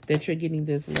Lovers. That you're getting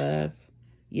this love.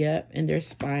 Yep. And they're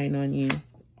spying on you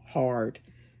hard.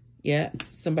 Yep.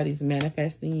 Somebody's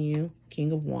manifesting you.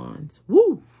 King of Wands.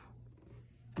 Woo!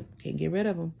 Can't get rid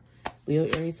of them. Leo,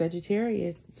 Aries,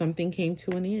 Sagittarius, something came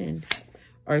to an end.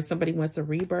 Or somebody wants a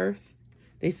rebirth.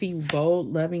 They see you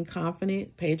bold, loving,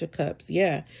 confident. Page of Cups.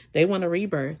 Yeah, they want a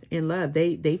rebirth in love.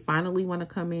 They finally want to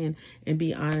come in and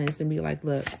be honest and be like,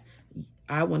 look,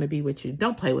 I want to be with you.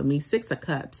 Don't play with me. Six of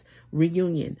Cups.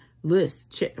 Reunion.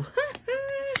 List.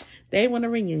 They want a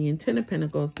reunion. Ten of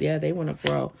Pentacles. Yeah, they want to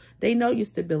grow. They know your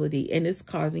stability, and it's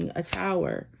causing a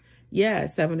tower. Yeah,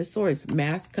 Seven of Swords,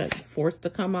 mask cut, forced to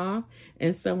come off.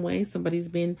 In some way, somebody's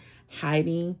been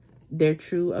hiding their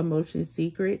true emotion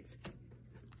secrets,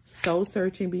 soul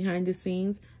searching behind the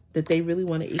scenes, that they really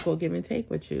want to equal give and take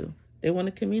with you. They want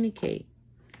to communicate.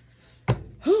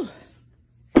 Whew.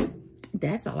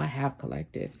 That's all I have,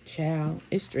 collective. Child,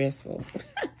 it's stressful.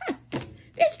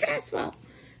 It's stressful.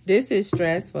 This is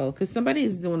stressful because somebody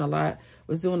is doing a lot,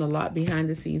 was doing a lot behind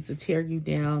the scenes to tear you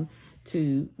down,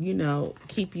 to, you know,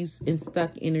 keep you in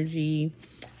stuck energy,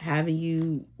 having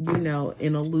you, you know,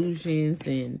 in illusions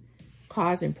and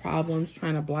causing problems,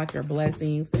 trying to block your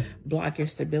blessings, block your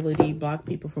stability, block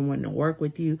people from wanting to work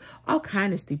with you, all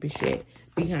kind of stupid shit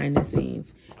behind the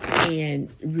scenes,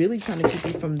 and really trying to keep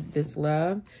you from this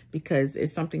love because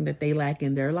it's something that they lack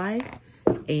in their life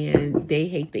and they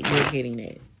hate that you're getting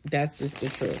it. That's just the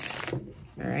truth.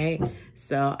 All right.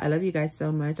 So I love you guys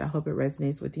so much. I hope it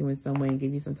resonates with you in some way and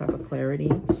give you some type of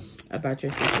clarity about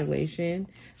your situation.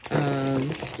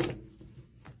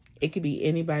 It could be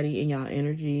anybody in y'all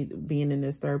energy, being in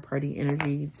this third party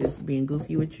energy, just being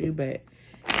goofy with you. But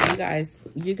you guys,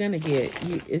 you're going to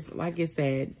get, it's like I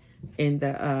said in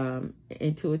the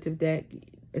intuitive deck,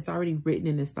 it's already written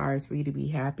in the stars for you to be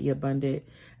happy, abundant,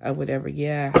 whatever.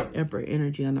 Yeah, Emperor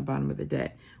energy on the bottom of the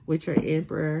deck. With your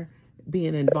Emperor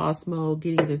being in boss mode,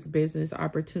 getting this business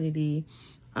opportunity,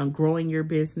 growing your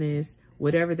business,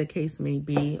 whatever the case may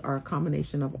be, or a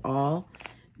combination of all,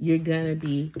 you're gonna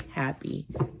be happy.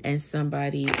 And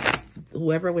somebody,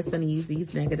 whoever was sending you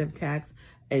these negative attacks,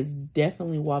 is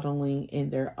definitely waddling in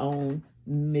their own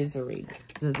misery.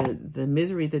 So the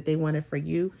misery that they wanted for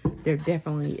you, they're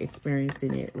definitely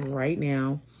experiencing it right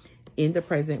now in the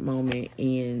present moment.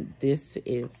 And this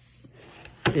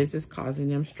is causing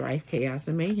them strife, chaos,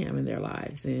 and mayhem in their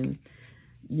lives. And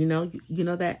you know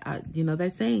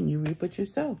that saying, you reap what you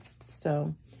sow.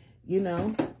 So,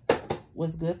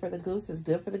 what's good for the goose is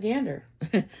good for the gander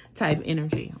type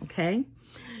energy. Okay,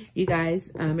 you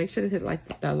guys, make sure to hit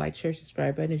like, share,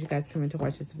 subscribe button as you guys come in to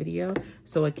watch this video,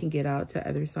 so it can get out to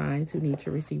other signs who need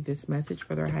to receive this message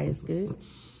for their highest good.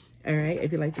 All right,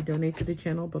 if you'd like to donate to the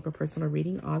channel, book a personal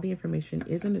reading, all the information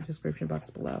is in the description box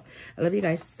below. I love you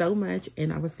guys so much,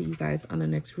 and I will see you guys on the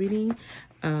next reading.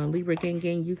 Libra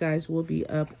Gang, you guys will be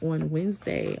up on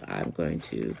Wednesday.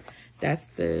 That's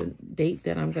the date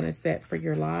that I'm going to set for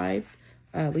your live,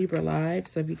 Libra Live.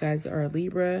 So if you guys are a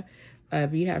Libra,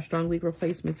 if you have strong Libra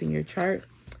placements in your chart,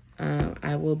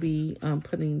 I will be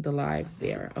putting the lives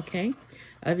there, okay?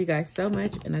 I love you guys so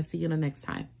much, and I'll see you the next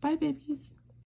time. Bye, babies.